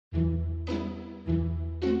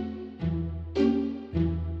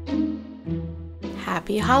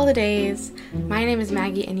Happy holidays! My name is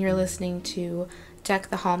Maggie and you're listening to Deck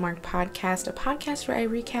the Hallmark Podcast, a podcast where I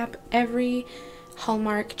recap every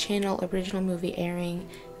Hallmark Channel original movie airing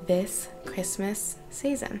this Christmas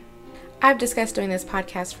season. I've discussed doing this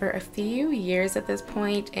podcast for a few years at this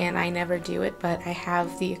point, and I never do it, but I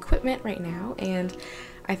have the equipment right now, and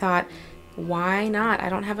I thought, why not? I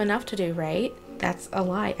don't have enough to do, right? That's a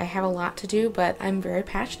lie. I have a lot to do, but I'm very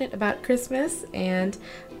passionate about Christmas and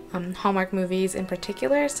Hallmark movies in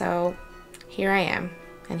particular, so here I am,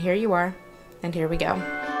 and here you are, and here we go.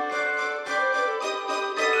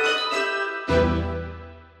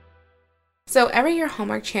 So every year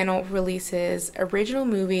Hallmark Channel releases original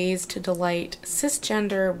movies to delight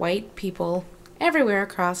cisgender white people everywhere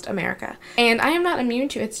across America. And I am not immune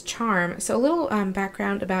to its charm. So a little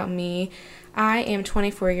background about me. I am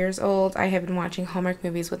 24 years old. I have been watching Hallmark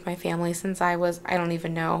movies with my family since I don't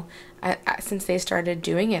even know, since they started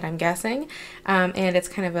doing it, I'm guessing. And it's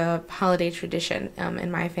kind of a holiday tradition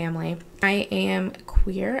in my family. I am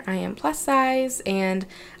queer, I am plus size, and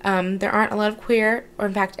there aren't a lot of queer, or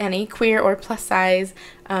in fact any queer or plus size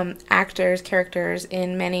characters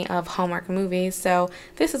in many of Hallmark movies. So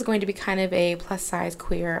this is going to be kind of a plus size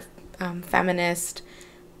queer feminist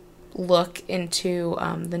look into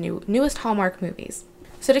the newest Hallmark movies.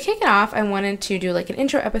 So to kick it off, I wanted to do like an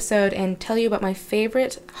intro episode and tell you about my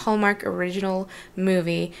favorite Hallmark original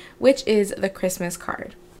movie, which is The Christmas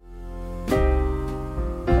Card.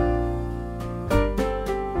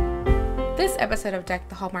 This episode of Deck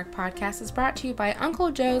the Hallmark Podcast is brought to you by Uncle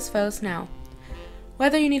Joe's Faux Snow.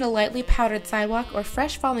 Whether you need a lightly powdered sidewalk or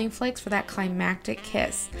fresh falling flakes for that climactic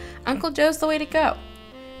kiss, Uncle Joe's the way to go.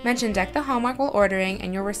 Mention Deck the Hallmark while ordering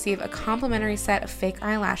and you'll receive a complimentary set of fake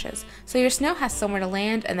eyelashes, so your snow has somewhere to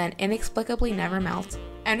land and then inexplicably never melt.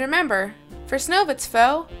 And remember, for snow that's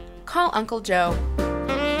faux, call Uncle Joe.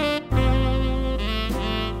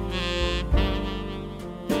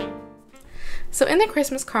 So in The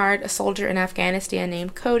Christmas Card, a soldier in Afghanistan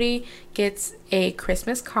named Cody gets a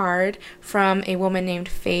Christmas card from a woman named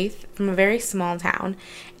Faith from a very small town,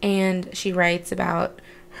 and she writes about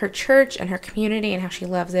her church and her community and how she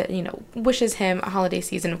loves it, wishes him a holiday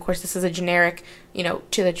season. Of course, this is a generic,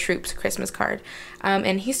 to the troops Christmas card.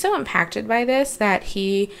 And he's so impacted by this that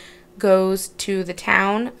he goes to the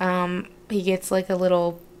town. He gets like a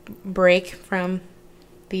little break from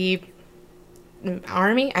the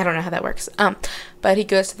army. I don't know how that works. But he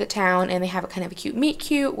goes to the town and they have a kind of a cute meet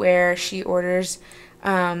cute where she orders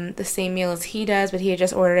the same meal as he does, but he had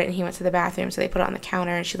just ordered it and he went to the bathroom, so they put it on the counter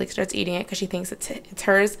and she starts eating it because she thinks it's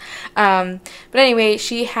hers. But anyway,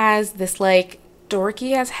 she has this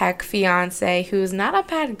dorky as heck fiance who's not a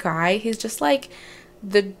bad guy. He's just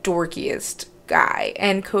the dorkiest guy,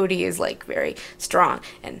 and Cody is very strong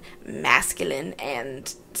and masculine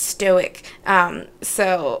and stoic.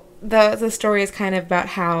 So the story is kind of about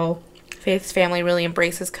how Faith's family really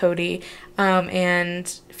embraces Cody, and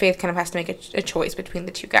Faith kind of has to make a choice between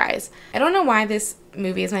the two guys. I don't know why this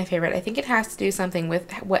movie is my favorite. I think it has to do something with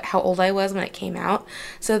how old I was when it came out.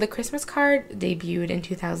 So The Christmas Card debuted in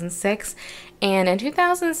 2006, and in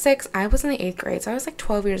 2006 I was in the 8th grade, so I was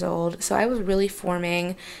 12 years old. So I was really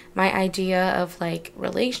forming my idea of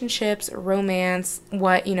relationships, romance,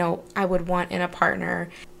 what I would want in a partner.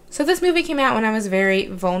 So this movie came out when I was very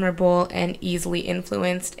vulnerable and easily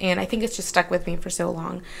influenced, and I think it's just stuck with me for so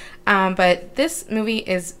long. But this movie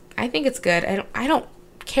I think it's good. I don't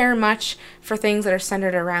care much for things that are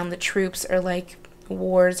centered around the troops or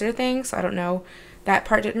wars or things, so I don't know. That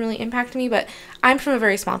part didn't really impact me, but I'm from a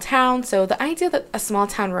very small town, so the idea that a small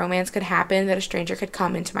town romance could happen, that a stranger could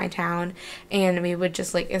come into my town and we would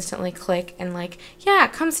just instantly click and yeah,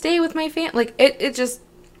 come stay with my family.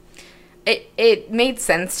 It made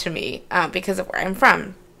sense to me because of where I'm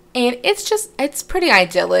from. And it's pretty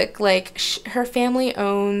idyllic. Her family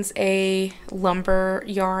owns a lumber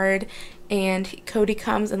yard, and Cody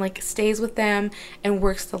comes and stays with them and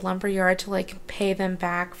works the lumber yard to pay them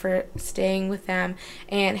back for staying with them.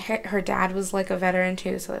 And her dad was a veteran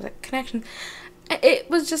too, so there's a connection. It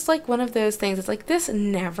was just one of those things. It's this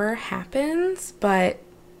never happens, but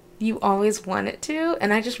you always want it to,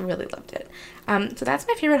 and I just really loved it. So that's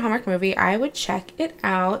my favorite Hallmark movie. I would check it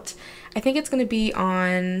out. I think it's going to be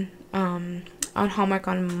on Hallmark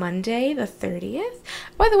on Monday the 30th.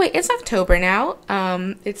 By the way, it's October now.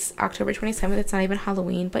 It's October 27th. It's not even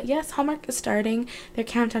Halloween, but yes, Hallmark is starting their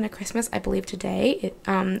countdown to Christmas, I believe, today.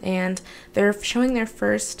 And they're showing their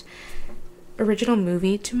first original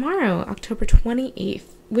movie tomorrow, October 28th.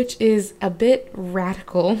 Which is a bit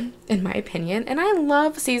radical in my opinion. And I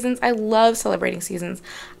love seasons. I love celebrating seasons.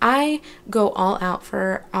 I go all out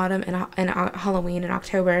for autumn and Halloween in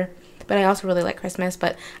October. but I also really like Christmas.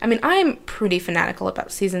 But I mean, I'm pretty fanatical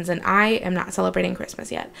about seasons, and I am not celebrating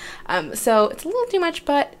Christmas yet. So it's a little too much,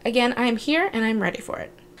 but again, I'm here and I'm ready for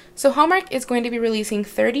it. So Hallmark is going to be releasing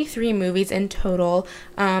 33 movies in total.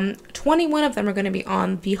 21 of them are going to be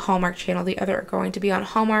on the Hallmark channel. The other are going to be on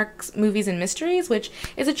Hallmark's Movies and Mysteries, which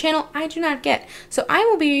is a channel I do not get. So I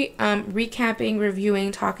will be recapping,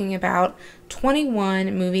 reviewing, talking about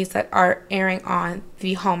 21 movies that are airing on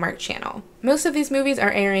the Hallmark channel. Most of these movies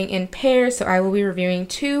are airing in pairs, so I will be reviewing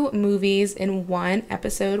 2 movies in one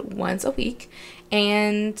episode once a week.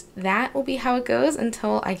 And that will be how it goes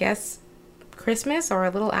until, I guess, Christmas or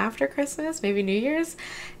a little after Christmas, maybe New Year's.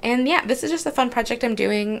 And yeah, this is just a fun project I'm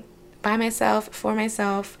doing by myself,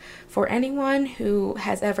 for anyone who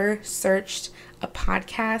has ever searched a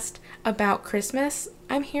podcast about Christmas.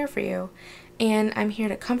 I'm here for you, and I'm here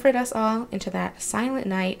to comfort us all into that silent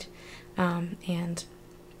night, and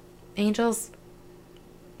angels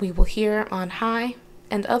we will hear on high,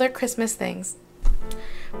 and other Christmas things.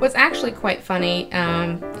 What's actually quite funny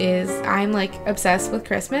is I'm like obsessed with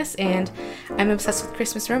Christmas, and I'm obsessed with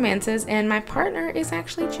Christmas romances, and my partner is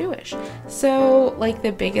actually Jewish. So like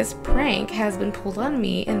the biggest prank has been pulled on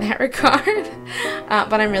me in that regard.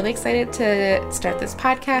 But I'm really excited to start this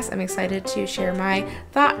podcast. I'm excited to share my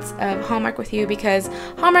thoughts of Hallmark with you, because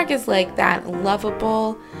Hallmark is like that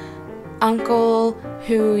lovable uncle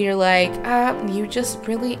who you're like, you just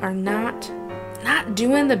really are not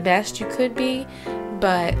doing the best you could be,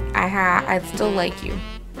 but I still like you.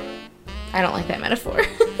 I don't like that metaphor.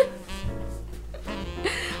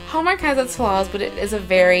 Hallmark has its flaws, but it is a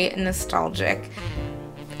very nostalgic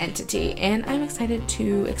entity, and I'm excited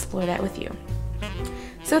to explore that with you.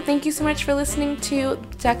 So thank you so much for listening to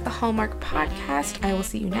Deck the Hallmark Podcast. I will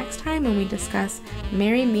see you next time when we discuss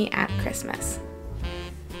Marry Me at Christmas.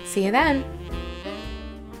 See you then.